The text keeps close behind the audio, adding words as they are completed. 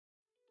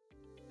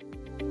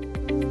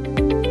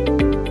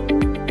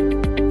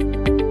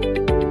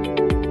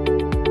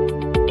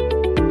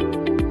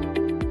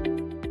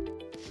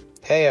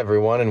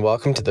everyone, and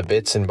welcome to the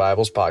Bits and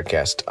Bibles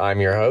podcast.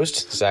 I'm your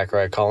host,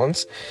 Zachariah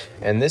Collins,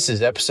 and this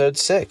is episode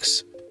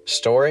 6,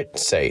 Store It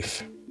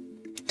Safe.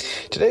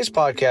 Today's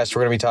podcast,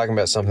 we're going to be talking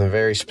about something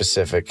very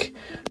specific.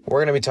 We're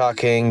going to be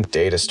talking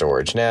data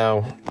storage.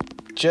 Now,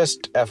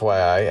 just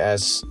FYI,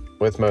 as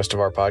with most of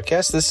our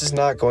podcasts, this is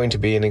not going to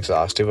be an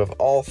exhaustive of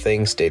all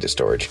things data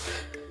storage.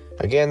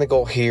 Again, the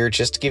goal here,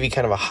 just to give you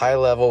kind of a high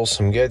level,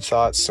 some good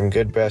thoughts, some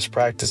good best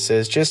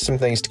practices, just some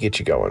things to get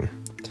you going.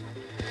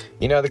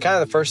 You know,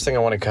 the first thing I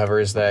want to cover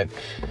is that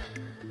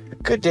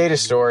good data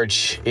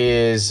storage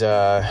is,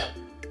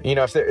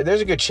 if there's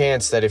a good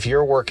chance that if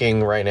you're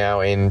working right now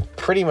in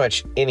pretty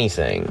much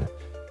anything,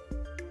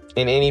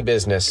 in any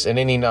business, in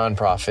any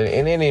nonprofit,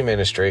 in any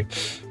ministry,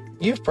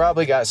 you've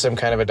probably got some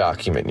kind of a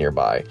document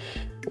nearby,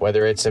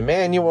 whether it's a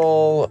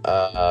manual,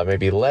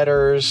 maybe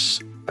letters,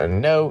 a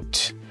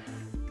note,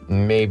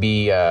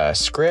 maybe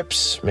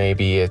scripts,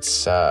 maybe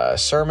it's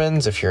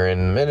sermons if you're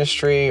in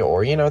ministry,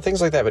 or, things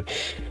like that. But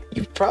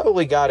you've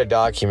probably got a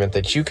document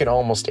that you can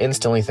almost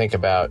instantly think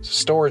about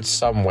stored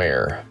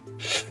somewhere.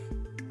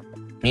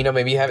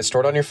 Maybe you have it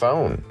stored on your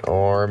phone,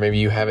 or maybe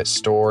you have it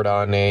stored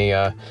on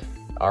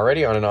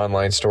already on an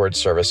online storage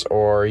service,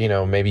 or,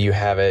 maybe you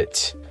have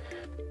it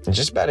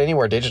just about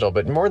anywhere digital.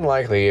 But more than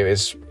likely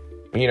is,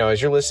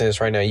 as you're listening to this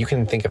right now, you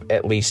can think of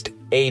at least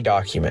a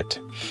document.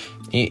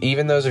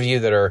 Even those of you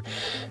that are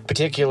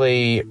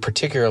particularly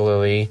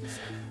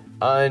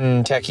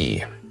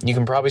untechy, you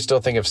can probably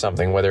still think of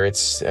something, whether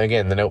it's,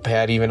 again, the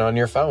notepad even on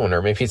your phone,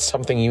 or maybe it's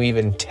something you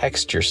even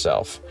text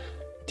yourself.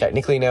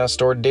 Technically now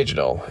stored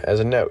digital as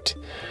a note.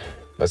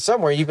 But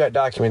somewhere you've got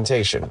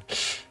documentation.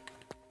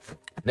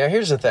 Now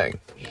here's the thing.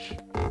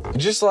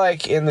 Just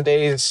like in the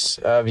days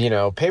of,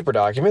 paper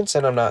documents,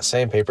 and I'm not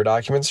saying paper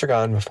documents are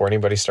gone before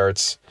anybody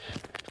starts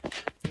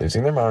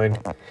losing their mind.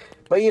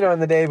 But,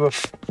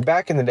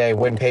 back in the day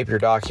when paper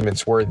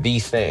documents were the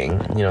thing,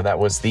 that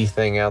was the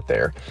thing out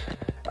there.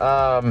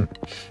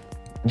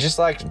 Just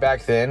like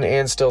back then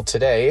and still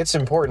today, it's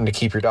important to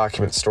keep your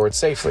documents stored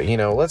safely.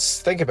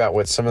 Let's think about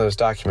what some of those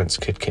documents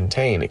could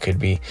contain. It could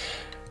be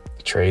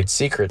trade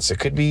secrets. It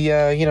could be,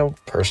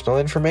 personal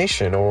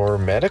information or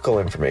medical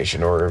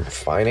information or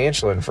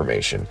financial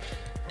information.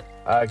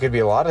 It could be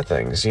a lot of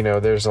things.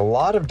 There's a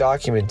lot of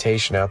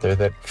documentation out there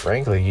that,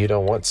 frankly, you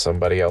don't want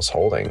somebody else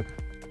holding.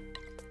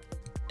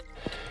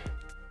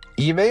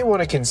 You may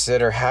want to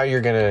consider how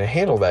you're going to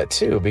handle that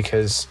too,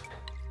 because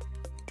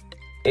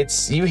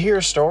you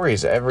hear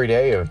stories every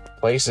day of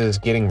places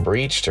getting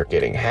breached or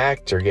getting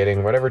hacked or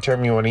getting whatever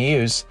term you want to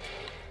use,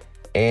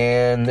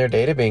 and their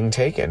data being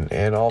taken,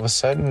 and all of a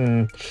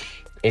sudden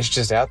it's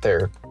just out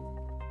there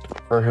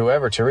for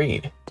whoever to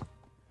read.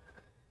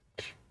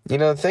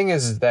 The thing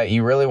is that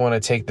you really want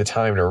to take the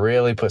time to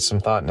really put some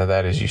thought into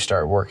that as you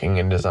start working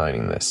and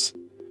designing this.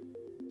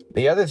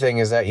 The other thing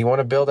is that you want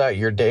to build out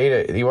your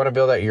data, you want to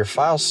build out your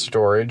file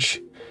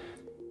storage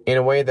in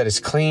a way that is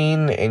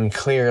clean and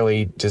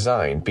clearly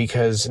designed,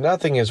 because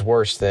nothing is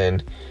worse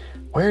than,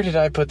 where did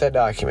I put that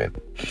document?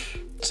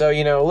 So,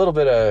 a little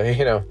bit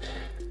of,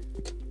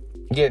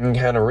 getting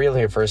kind of real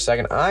here for a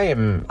second.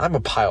 I'm a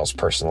piles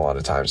person a lot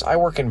of times. I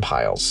work in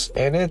piles,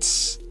 and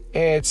it's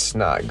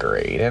not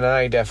great, and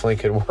I definitely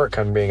could work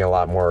on being a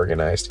lot more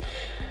organized.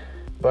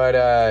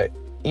 But,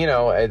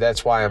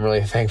 that's why I'm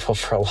really thankful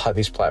for a lot of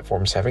these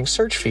platforms having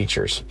search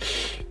features.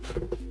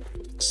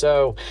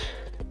 So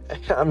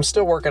I'm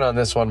still working on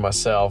this one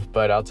myself,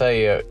 but I'll tell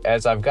you,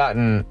 as I've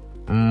gotten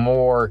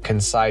more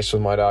concise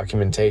with my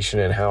documentation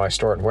and how I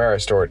store it and where I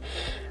store it,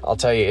 I'll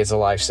tell you, it's a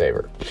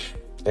lifesaver.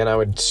 And I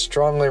would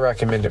strongly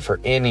recommend it for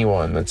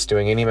anyone that's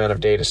doing any amount of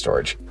data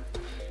storage.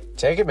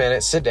 Take a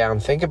minute, sit down,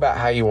 think about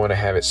how you want to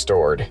have it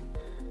stored.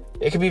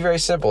 It could be very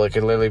simple. It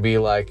could literally be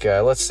like,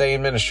 let's say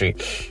in ministry,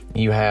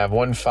 you have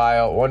one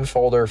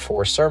folder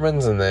for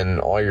sermons, and then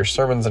all your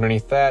sermons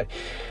underneath that,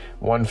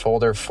 one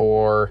folder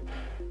for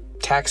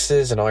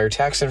taxes and all your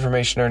tax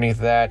information underneath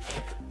that,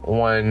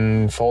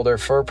 one folder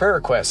for prayer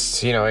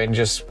requests, and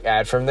just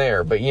add from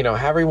there. But,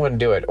 however you want to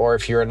do it. Or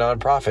if you're a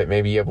nonprofit,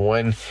 maybe you have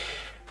one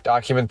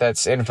document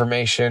that's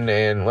information,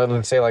 and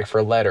let's say like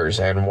for letters,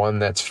 and one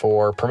that's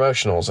for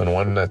promotionals, and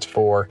one that's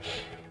for,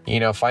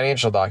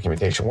 financial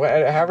documentation,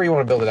 however you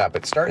want to build it out.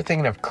 But start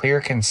thinking of clear,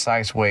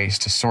 concise ways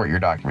to sort your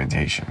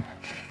documentation.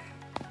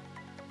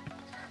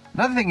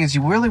 Another thing is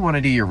you really want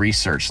to do your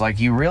research. Like,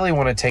 you really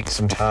want to take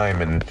some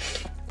time and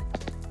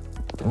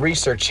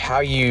research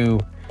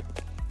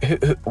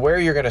where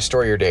you're going to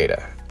store your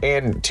data.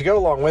 And to go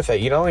along with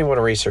it, you not only want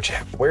to research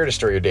where to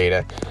store your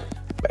data,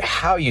 but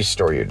how you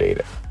store your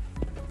data.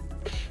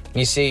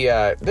 You see,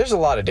 there's a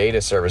lot of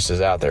data services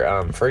out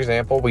there. For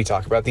example, we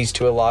talk about these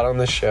two a lot on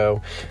the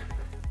show.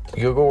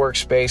 Google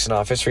Workspace and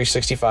Office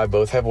 365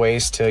 both have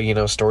ways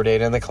to, store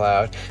data in the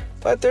cloud.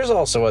 But there's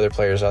also other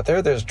players out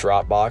there. There's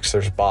Dropbox,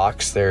 there's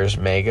Box, there's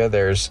Mega,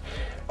 there's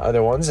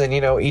other ones. And,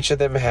 each of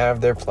them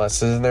have their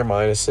pluses and their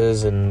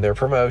minuses and their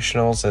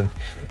promotionals. And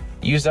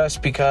use us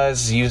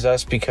because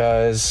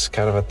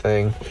kind of a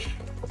thing.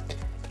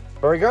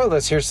 But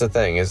regardless, here's the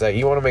thing, is that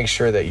you want to make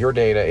sure that your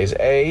data is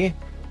A,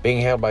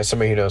 being handled by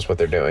somebody who knows what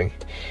they're doing.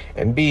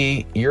 And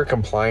B, you're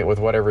compliant with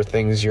whatever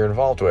things you're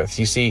involved with.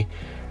 You see,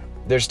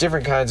 there's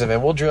different kinds of,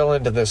 and we'll drill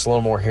into this a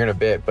little more here in a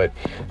bit, but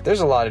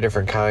there's a lot of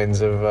different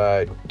kinds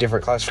of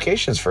different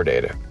classifications for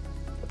data.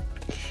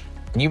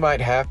 You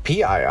might have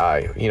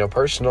PII,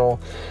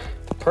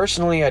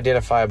 personally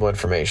identifiable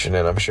information,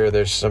 and I'm sure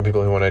there's some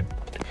people who want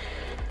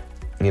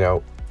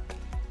to,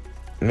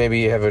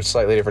 maybe have a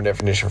slightly different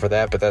definition for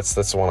that, but that's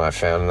the one I've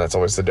found, and that's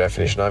always the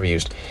definition I've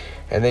used.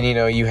 And then,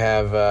 you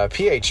have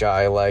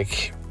PHI,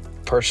 like,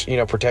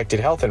 protected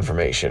health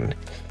information.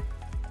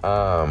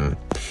 And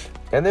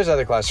there's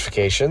other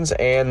classifications,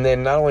 and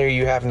then not only are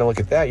you having to look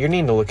at that, you're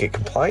needing to look at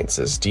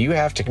compliances. Do you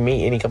have to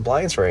meet any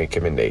compliance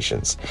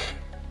recommendations?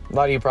 A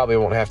lot of you probably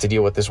won't have to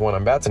deal with this one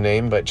I'm about to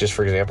name, but just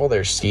for example,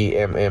 there's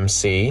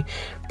CMMC,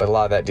 but a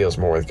lot of that deals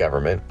more with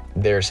government.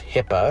 There's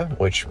HIPAA,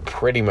 which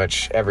pretty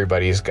much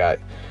everybody's got.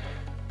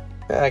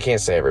 I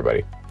can't say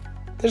everybody.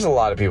 There's a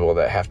lot of people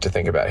that have to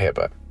think about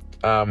HIPAA.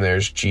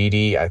 There's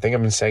GD, I think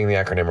I'm saying the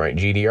acronym right,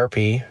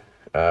 GDRP,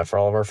 for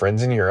all of our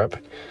friends in Europe.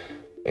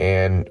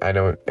 And I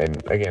know,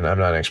 and again, I'm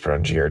not an expert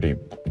on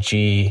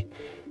GDRP,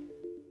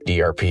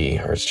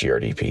 or it's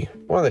GRDP.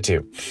 One of the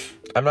two.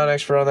 I'm not an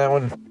expert on that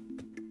one.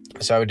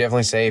 So I would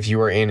definitely say if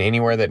you are in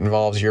anywhere that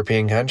involves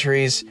European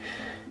countries,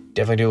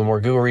 definitely do a little more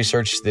Google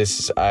research.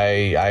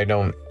 I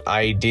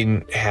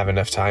didn't have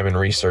enough time and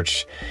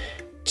research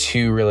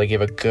to really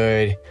give a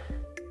good,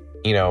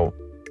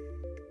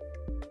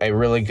 a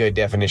really good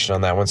definition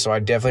on that one. So I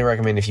definitely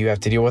recommend, if you have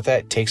to deal with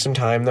that, take some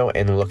time though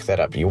and look that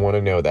up. You want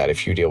to know that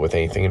if you deal with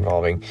anything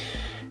involving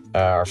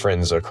our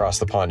friends across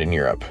the pond in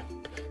Europe.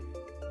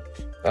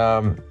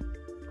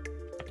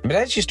 But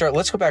as you start,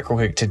 let's go back real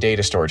quick to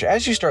data storage.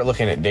 As you start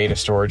looking at data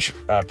storage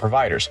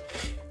providers,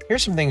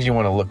 here's some things you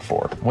want to look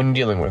for when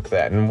dealing with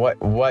that, and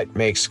what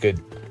makes good,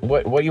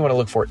 what you want to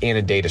look for in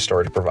a data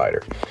storage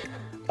provider.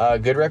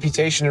 Good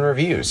reputation and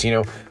reviews.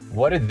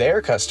 What do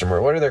their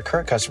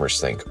current customers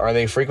think? Are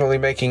they frequently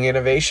making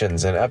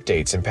innovations and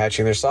updates and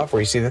patching their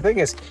software? You see, the thing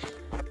is,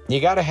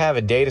 you got to have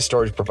a data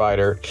storage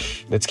provider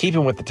that's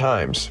keeping with the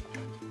times,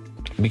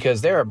 because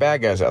there are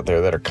bad guys out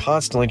there that are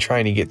constantly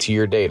trying to get to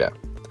your data,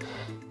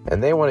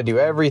 and they want to do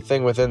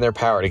everything within their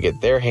power to get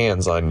their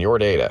hands on your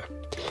data.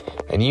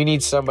 And you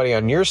need somebody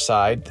on your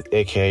side,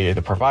 aka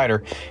the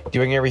provider,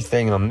 doing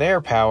everything on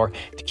their power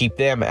to keep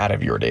them out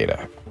of your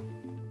data.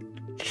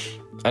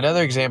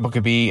 Another example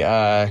could be,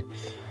 are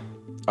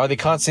they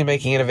constantly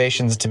making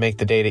innovations to make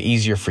the data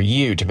easier for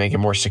you, to make it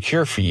more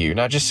secure for you?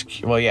 Not just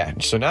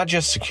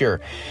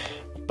secure,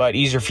 but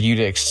easier for you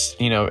to,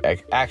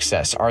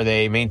 access. Are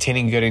they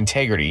maintaining good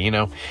integrity?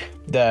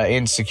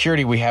 In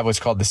security, we have what's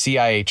called the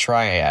CIA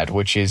triad,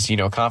 which is,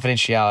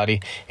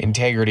 confidentiality,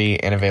 integrity,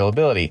 and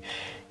availability.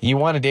 You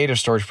want a data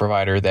storage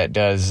provider that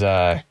does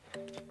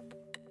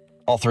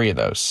all three of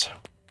those.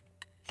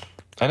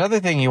 Another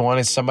thing you want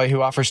is somebody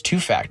who offers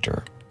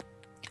two-factor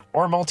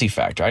or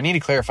multi-factor. I need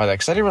to clarify that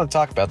because I didn't really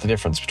talk about the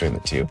difference between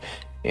the two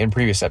in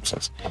previous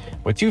episodes.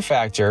 With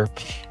two-factor,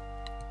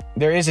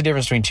 there is a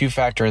difference between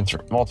two-factor and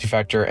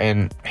multi-factor,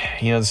 and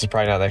this is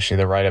probably not actually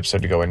the right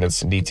episode to go into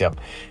this in detail.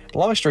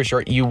 Long story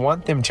short, you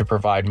want them to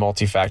provide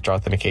multi-factor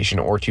authentication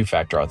or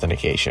two-factor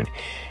authentication.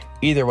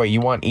 Either way, you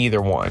want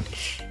either one.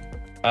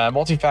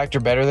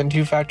 Multi-factor better than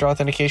two-factor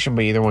authentication,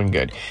 but either one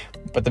good.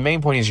 But the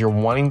main point is you're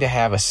wanting to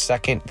have a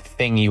second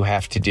thing you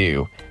have to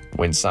do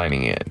when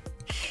signing in,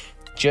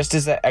 just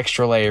as that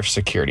extra layer of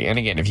security. And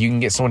again, if you can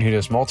get someone who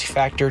does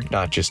multi-factor,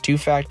 not just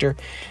two-factor,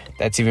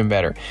 that's even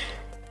better.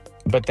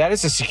 But that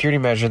is a security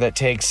measure that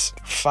takes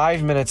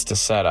 5 minutes to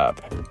set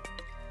up.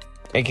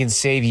 It can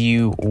save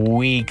you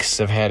weeks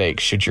of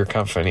headaches should your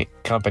company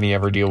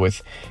ever deal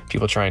with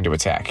people trying to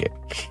attack it.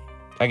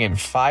 Again,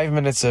 5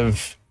 minutes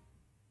of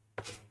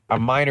a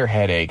minor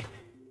headache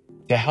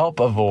to help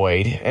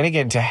avoid, and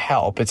again, to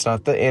help, it's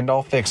not the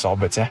end-all fix-all,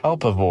 but to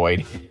help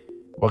avoid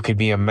what could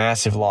be a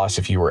massive loss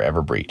if you were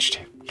ever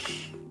breached.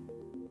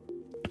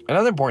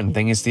 Another important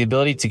thing is the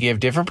ability to give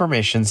different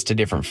permissions to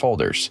different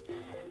folders.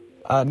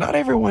 Not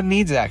everyone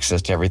needs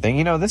access to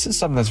everything. This is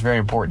something that's very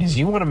important, is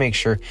you want to make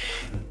sure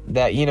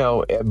that,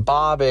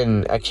 Bob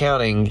in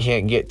accounting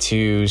can't get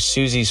to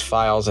Susie's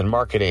files in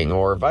marketing,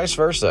 or vice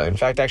versa. In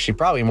fact, actually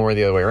probably more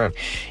the other way around.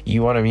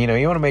 You want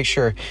to make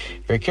sure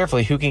very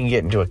carefully who can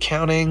get into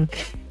accounting,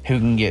 who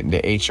can get into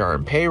HR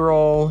and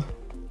payroll,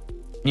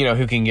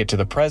 who can get to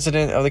the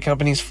president of the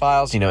company's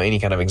files, any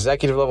kind of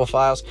executive level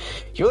files.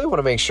 You really want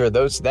to make sure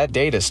that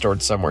data is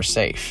stored somewhere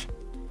safe.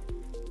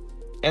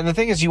 And the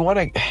thing is, you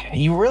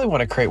really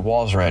want to create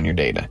walls around your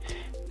data,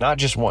 not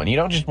just one. You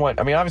don't just want,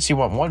 obviously you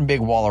want one big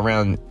wall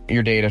around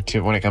your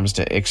data when it comes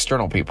to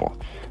external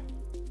people.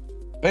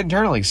 But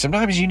internally,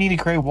 sometimes you need to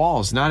create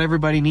walls. Not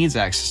everybody needs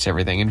access to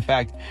everything. In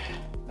fact,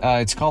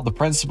 it's called the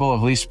principle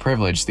of least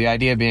privilege. The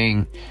idea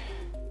being,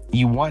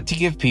 you want to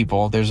give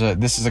people, this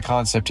is a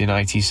concept in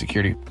IT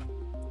security.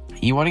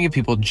 You want to give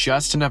people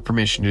just enough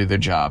permission to do their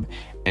job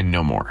and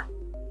no more.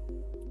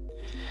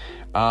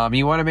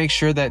 You want to make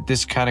sure that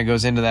this kind of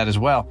goes into that as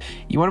well.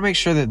 You want to make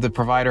sure that the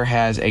provider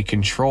has a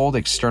controlled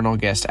external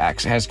guest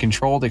access,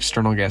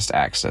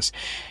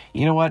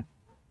 You know what?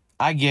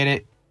 I get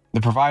it.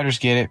 The providers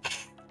get it.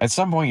 At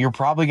some point, you're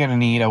probably going to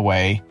need a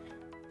way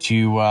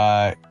to,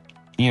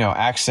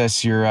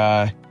 access your,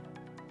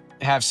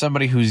 have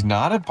somebody who's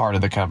not a part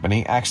of the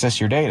company access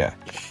your data.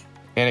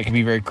 And it can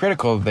be very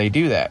critical that they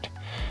do that.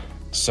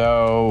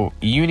 So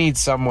you need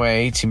some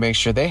way to make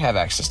sure they have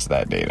access to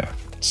that data.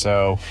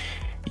 So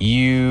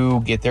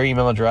you get their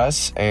email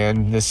address,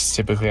 and this is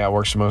typically how it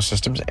works in most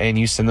systems, and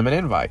you send them an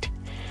invite.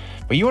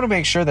 But you want to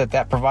make sure that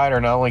that provider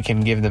not only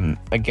can give them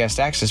a guest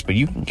access, but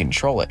you can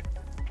control it.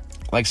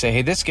 Like say,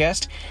 hey, this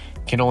guest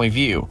can only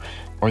view,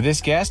 or this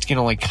guest can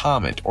only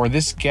comment, or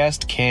this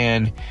guest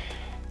can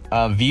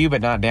view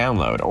but not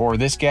download, or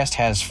this guest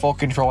has full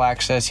control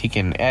access. He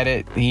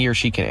or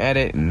she can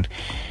edit and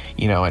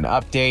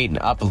update and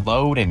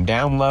upload and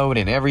download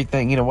and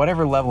everything,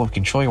 whatever level of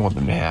control you want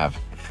them to have.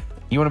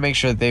 You want to make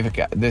sure that they've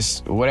got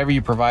this,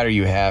 whatever provider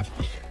you have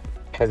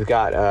has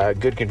got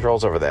good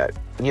controls over that.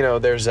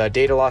 There's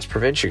data loss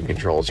prevention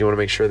controls. You want to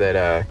make sure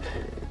that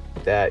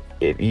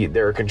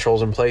there are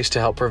controls in place to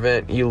help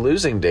prevent you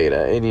losing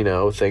data, and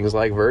things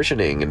like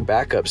versioning and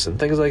backups and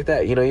things like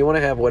that. You want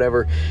to have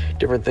whatever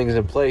different things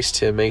in place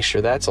to make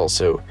sure that's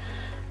also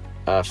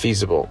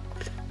feasible.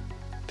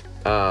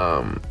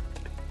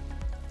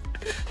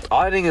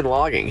 Auditing and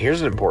logging.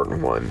 Here's an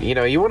important one.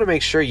 You want to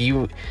make sure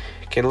you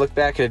can look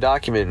back at a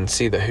document and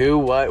see the who,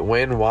 what,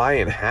 when, why,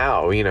 and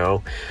how.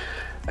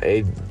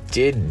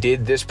 Did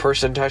this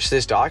person touch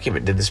this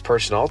document? Did this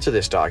person alter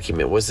this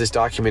document? Was this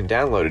document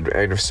downloaded?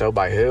 And if so,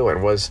 by who?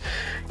 And was,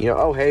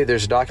 oh, hey,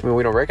 there's a document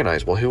we don't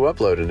recognize. Well, who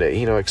uploaded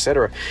it?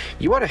 Etc.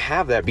 You want to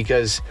have that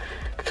because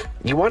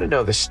you want to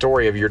know the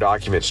story of your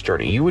document's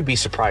journey. You would be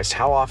surprised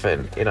how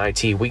often in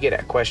IT we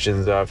get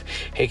questions of,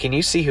 hey, can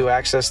you see who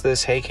accessed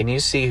this? Hey, can you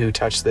see who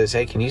touched this?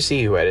 Hey, can you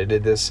see who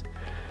edited this?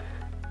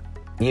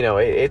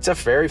 It's a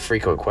very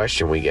frequent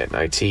question we get in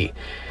IT.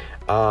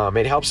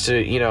 It helps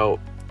to,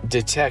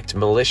 detect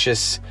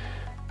malicious,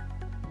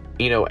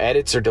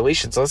 edits or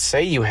deletions. Let's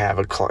say you have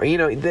a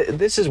client,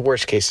 this is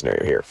worst case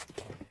scenario here.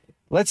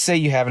 Let's say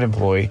you have an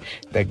employee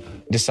that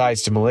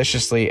decides to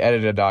maliciously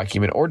edit a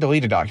document or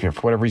delete a document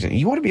for whatever reason.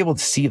 You want to be able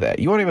to see that.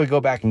 You want to be able to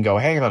go back and go,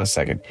 hang on a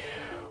second.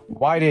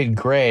 Why did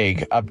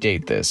Greg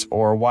update this?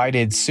 Or why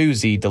did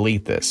Susie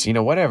delete this?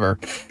 Whatever.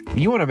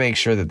 You want to make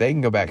sure that they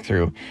can go back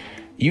through.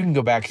 You can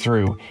go back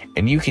through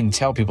and you can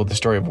tell people the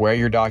story of where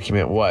your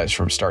document was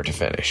from start to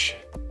finish.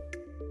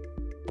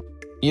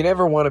 You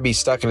never want to be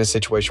stuck in a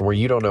situation where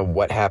you don't know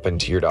what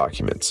happened to your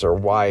documents or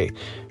why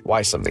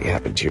something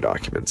happened to your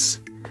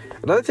documents.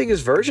 Another thing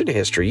is version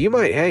history. You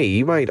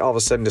might all of a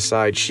sudden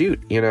decide,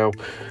 shoot,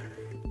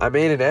 I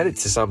made an edit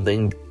to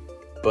something,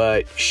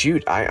 but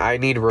shoot, I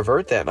need to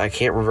revert that and I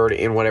can't revert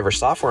it in whatever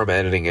software I'm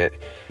editing it.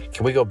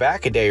 Can we go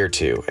back a day or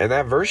two? And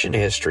that version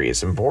history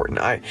is important.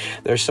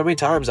 There's so many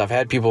times I've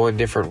had people in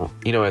different,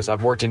 as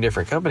I've worked in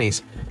different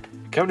companies,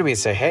 come to me and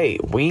say, hey,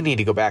 we need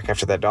to go back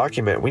after that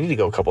document. We need to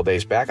go a couple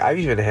days back. I've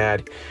even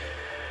had,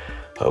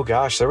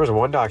 there was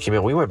one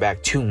document, we went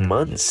back 2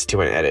 months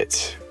to an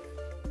edit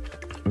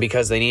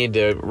because they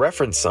needed to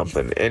reference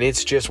something. And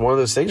it's just one of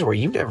those things where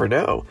you never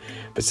know.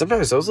 But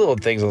sometimes those little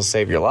things will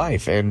save your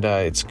life. And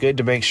it's good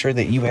to make sure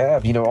that you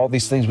have, all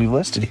these things we've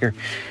listed here.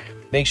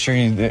 Make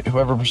sure that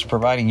whoever's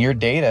providing your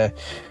data,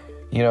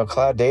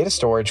 cloud data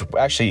storage,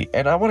 actually,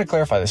 and I want to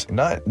clarify this,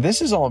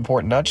 this is all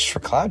important, not just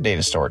for cloud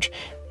data storage,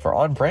 for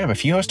on-prem.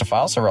 If you host a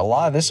file server, a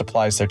lot of this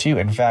applies there too.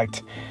 In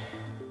fact,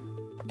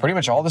 pretty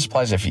much all this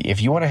applies.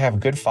 If you want to have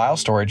good file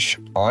storage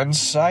on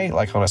site,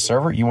 like on a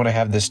server, you want to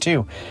have this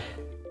too.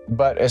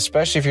 But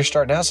especially if you're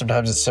starting out,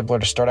 sometimes it's simpler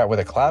to start out with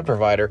a cloud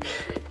provider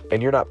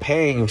and you're not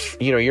paying,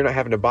 you're not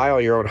having to buy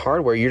all your own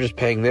hardware. You're just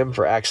paying them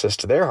for access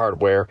to their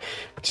hardware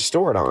to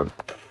store it on.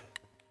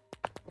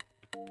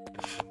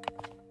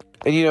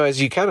 And, as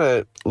you kind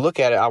of look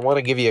at it, I want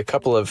to give you a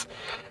couple of,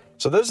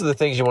 so those are the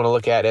things you want to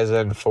look at as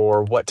in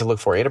for what to look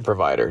for in a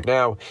provider.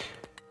 Now,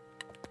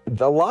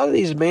 a lot of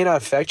these may not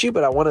affect you,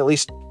 but I want to at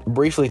least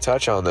briefly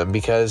touch on them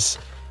because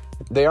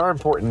they are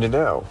important to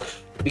know.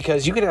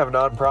 Because you can have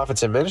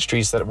nonprofits and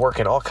ministries that work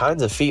in all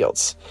kinds of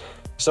fields.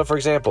 So, for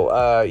example,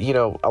 I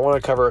want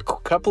to cover a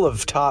couple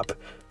of top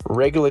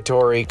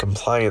regulatory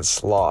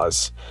compliance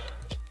laws.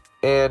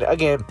 And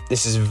again,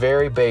 this is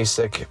very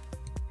basic,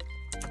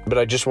 but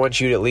I just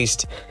want you to at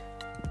least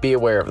be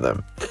aware of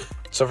them.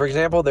 So, for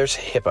example, there's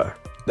HIPAA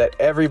that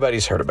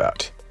everybody's heard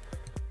about,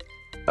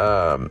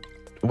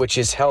 which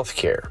is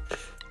healthcare.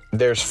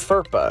 There's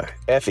FERPA,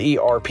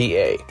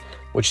 FERPA,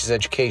 which is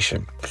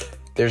education.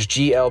 There's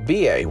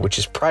GLBA, which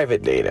is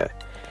private data.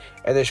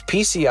 And there's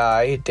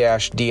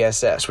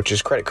PCI-DSS, which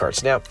is credit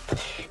cards. Now,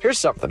 here's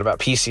something about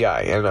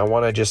PCI, and I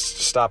want to just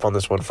stop on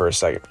this one for a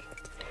second.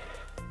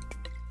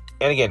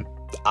 And again,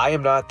 I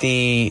am not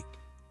the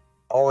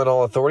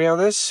all-in-all authority on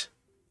this,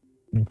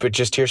 but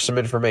just here's some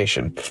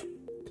information.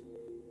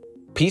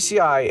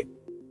 PCI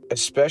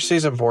especially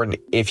is important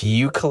if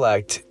you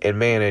collect and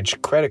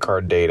manage credit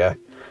card data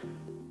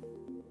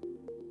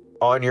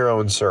on your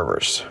own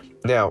servers.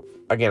 Now,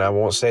 again, I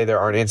won't say there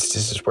aren't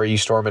instances where you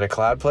store them in a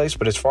cloud place,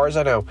 but as far as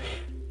I know,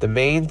 the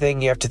main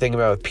thing you have to think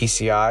about with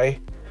PCI,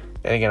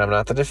 and again, I'm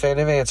not the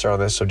definitive answer on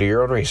this, so do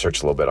your own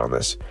research a little bit on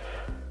this.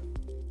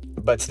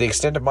 But to the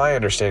extent of my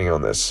understanding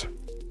on this,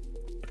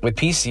 with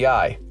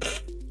PCI,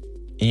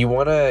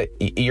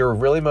 you're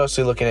really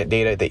mostly looking at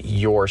data that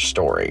you're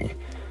storing,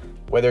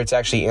 whether it's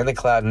actually in the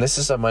cloud, and this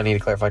is something I need to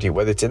clarify to you,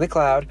 whether it's in the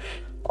cloud,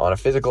 on a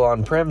physical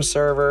on-prem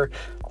server,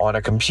 on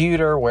a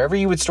computer, wherever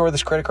you would store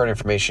this credit card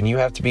information, you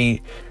have to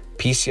be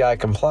PCI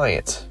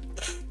compliant.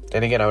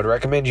 And again, I would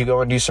recommend you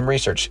go and do some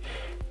research.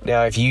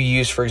 Now, if you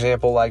use, for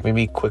example, like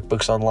maybe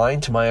QuickBooks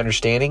Online, to my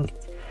understanding,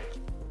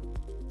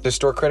 to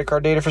store credit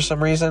card data for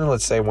some reason,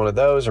 let's say one of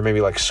those, or maybe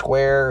like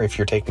Square, if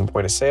you're taking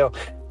point of sale,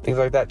 things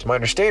like that. To my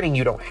understanding,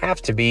 you don't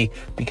have to be,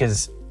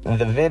 because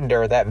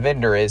that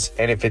vendor is,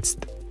 and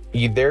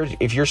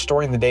if you're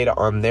storing the data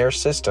on their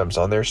systems,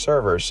 on their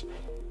servers,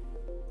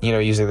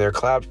 using their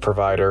cloud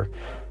provider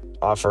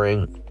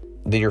offering,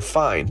 then you're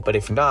fine. But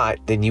if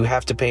not, then you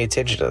have to pay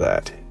attention to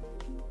that.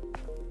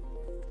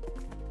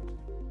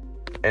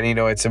 And,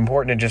 it's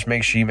important to just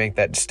make sure you make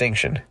that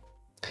distinction.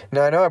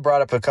 Now, I know I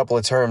brought up a couple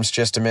of terms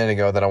just a minute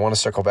ago that I want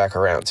to circle back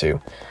around to,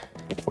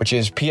 which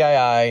is PII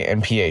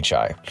and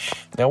PHI.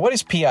 Now, what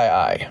is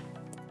PII?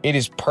 It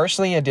is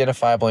personally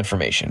identifiable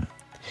information.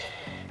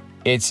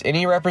 It's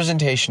any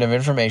representation of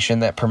information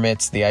that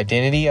permits the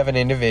identity of an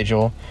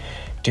individual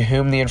to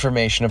whom the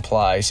information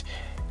applies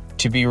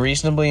to be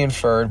reasonably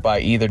inferred by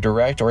either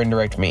direct or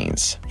indirect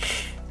means.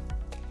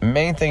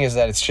 Main thing is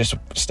that it's just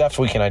stuff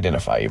we can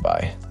identify you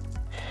by.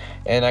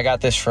 And I got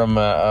this from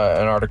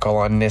an article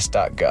on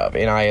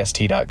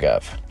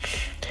NIST.gov.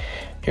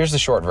 Here's the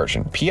short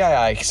version.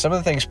 PII, some of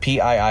the things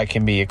PII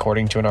can be,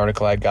 according to an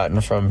article I'd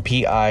gotten from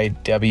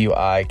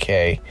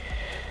PIWIK.pro,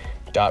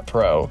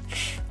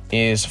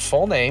 is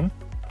full name,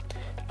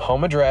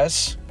 home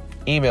address,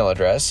 email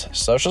address,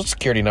 social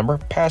security number,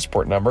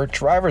 passport number,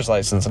 driver's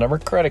license number,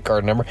 credit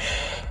card number,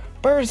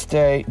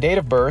 birthday, date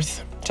of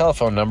birth,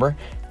 telephone number,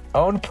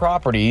 owned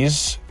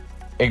properties,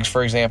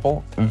 for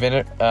example,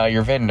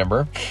 your VIN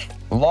number,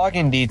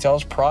 login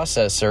details,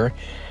 processor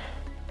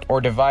or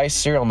device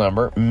serial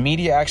number,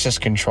 media access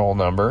control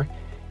number,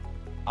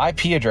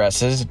 IP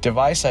addresses,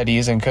 device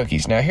IDs, and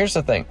cookies. Now, here's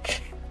the thing.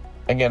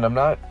 Again, I'm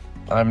not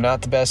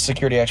the best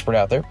security expert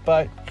out there,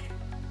 but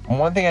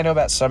one thing I know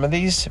about some of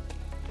these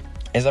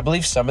is I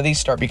believe some of these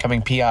start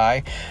becoming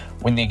PI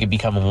when they can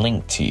become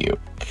linked to you.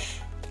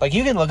 Like,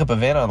 you can look up a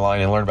VIN online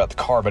and learn about the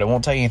car, but it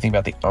won't tell you anything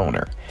about the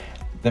owner.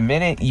 The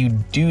minute you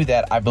do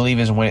that, I believe,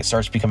 is when it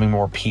starts becoming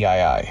more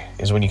PII,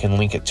 is when you can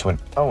link it to an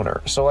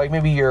owner. So like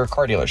maybe your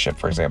car dealership,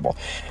 for example,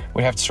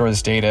 would have to store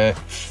this data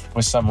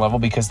with some level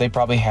because they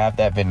probably have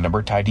that VIN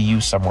number tied to you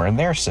somewhere in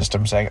their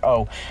system saying,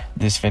 oh,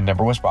 this VIN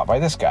number was bought by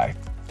this guy,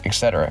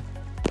 etc.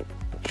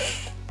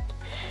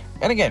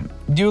 And again,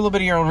 do a little bit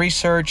of your own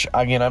research.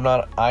 Again,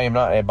 I am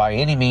not by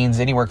any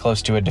means anywhere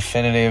close to a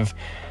definitive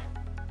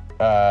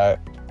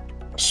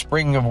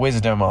spring of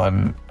wisdom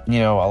on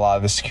a lot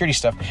of the security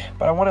stuff,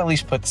 but I want to at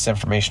least put this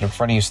information in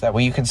front of you so that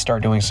way you can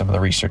start doing some of the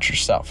research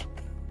yourself.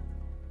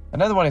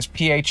 Another one is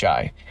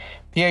PHI.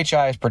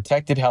 PHI is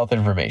protected health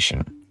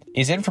information.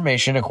 Is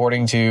information,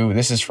 according to,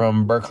 this is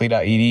from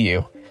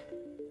berkeley.edu,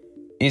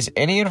 is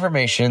any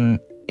information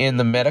in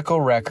the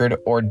medical record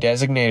or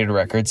designated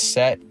record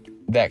set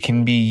that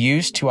can be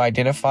used to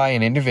identify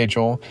an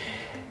individual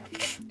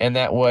and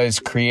that was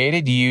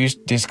created,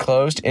 used,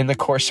 disclosed in the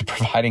course of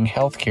providing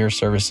healthcare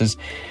services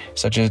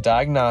such as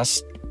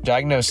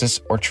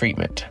diagnosis or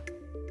treatment.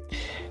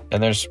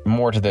 And there's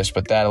more to this,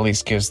 but that at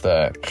least gives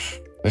the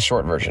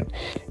short version.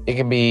 It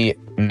can be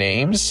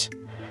names,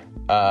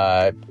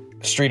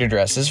 street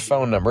addresses,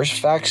 phone numbers,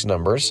 fax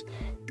numbers,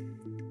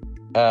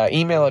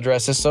 email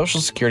addresses,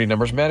 social security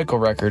numbers, medical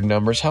record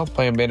numbers, health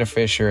plan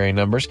beneficiary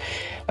numbers,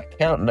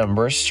 account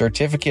numbers,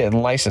 certificate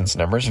and license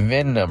numbers,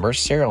 VIN numbers,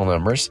 serial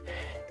numbers,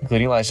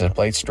 including license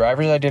plates,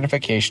 driver's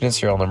identification and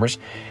serial numbers,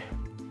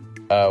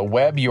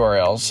 web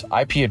URLs,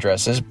 IP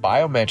addresses,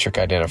 biometric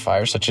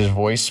identifiers such as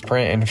voice,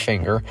 print, and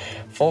finger,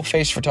 full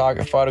face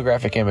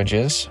photographic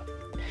images,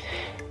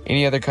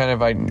 any other kind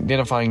of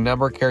identifying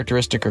number,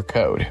 characteristic, or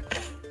code.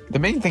 The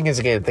main thing is,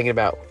 again, thinking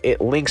about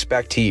it links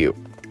back to you.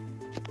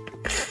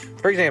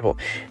 For example,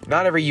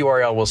 not every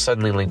URL will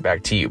suddenly link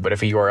back to you, but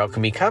if a URL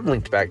can become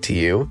linked back to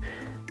you,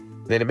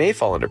 then it may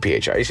fall under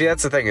PHI. You see,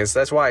 that's the thing,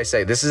 that's why I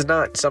say this is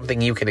not something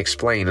you can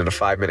explain in a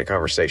 5-minute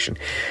conversation.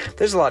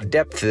 There's a lot of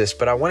depth to this,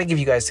 but I want to give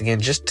you guys,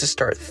 again, just to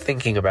start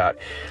thinking about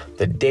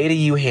the data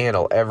you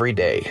handle every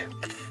day.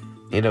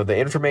 The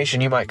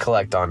information you might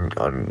collect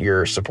on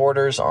your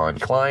supporters, on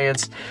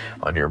clients,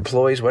 on your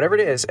employees, whatever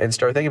it is, and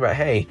start thinking about,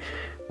 hey,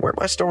 where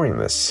am I storing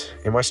this?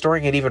 Am I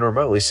storing it even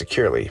remotely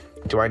securely?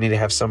 Do I need to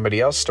have somebody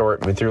else store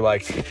it through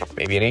like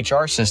maybe an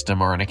HR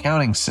system or an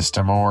accounting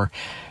system or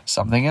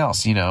something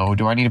else?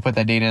 Do I need to put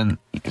that data in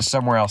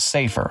somewhere else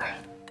safer?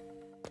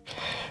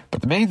 But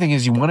the main thing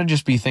is you want to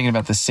just be thinking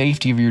about the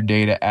safety of your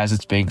data as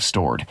it's being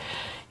stored.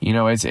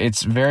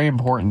 It's very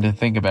important to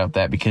think about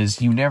that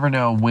because you never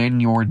know when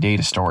your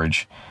data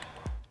storage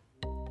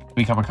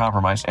become a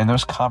compromise, and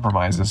those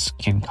compromises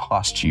can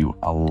cost you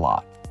a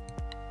lot.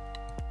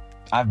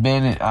 I've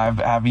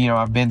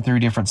been through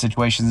different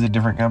situations at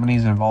different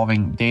companies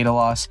involving data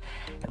loss,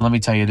 and let me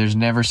tell you, there's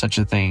never such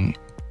a thing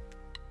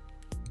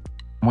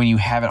when you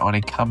have it on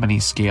a company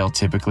scale.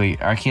 Typically,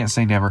 I can't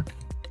say never,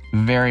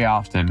 very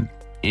often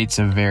it's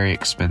a very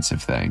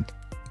expensive thing,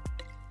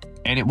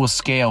 and it will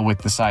scale with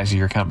the size of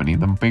your company.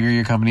 The bigger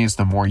your company is,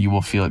 the more you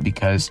will feel it,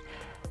 because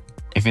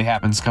if it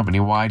happens company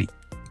wide,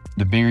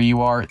 the bigger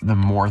you are, the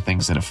more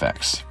things it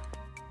affects.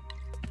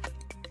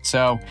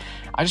 So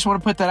I just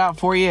want to put that out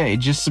for you.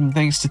 Just some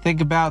things to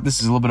think about. This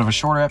is a little bit of a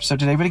shorter episode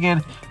today, but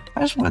again, I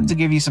just wanted to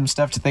give you some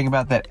stuff to think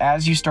about, that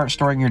as you start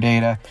storing your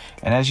data,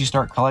 and as you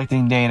start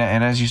collecting data,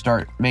 and as you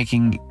start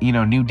making,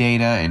 new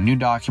data and new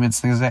documents,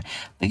 things like that,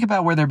 think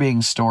about where they're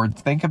being stored.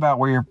 Think about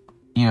where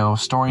you're,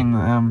 storing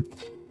them.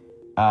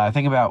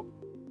 Think about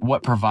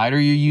what provider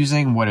you're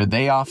using. What are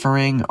they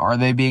offering? Are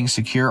they being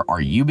secure? Are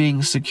you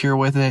being secure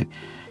with it?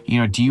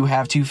 Do you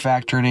have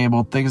two-factor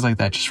enabled? Things like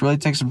that. Just really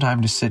take some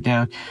time to sit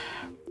down,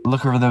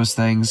 look over those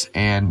things,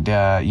 and,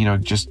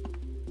 just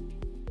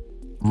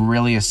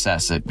really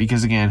assess it.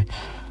 Because again,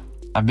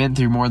 I've been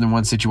through more than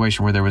one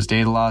situation where there was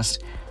data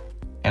lost,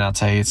 and I'll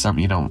tell you, it's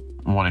something you don't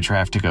want to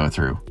have to go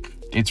through.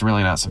 It's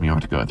really not something you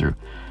want to go through.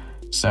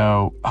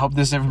 So I hope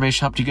this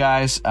information helped you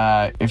guys.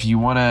 If you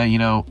want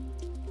to,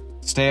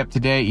 stay up to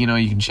date, you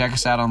can check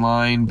us out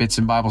online,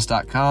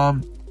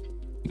 bitsandbibles.com.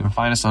 You can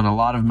find us on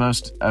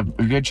a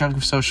good chunk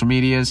of social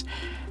medias,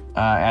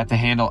 at the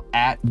handle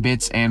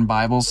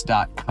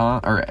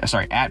 @bitsandbibles.com,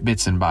 at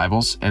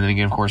bitsandbibles. And then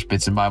again, of course,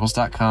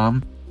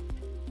 bitsandbibles.com.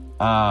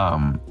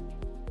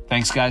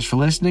 Thanks guys for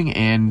listening,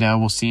 and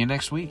we'll see you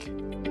next week.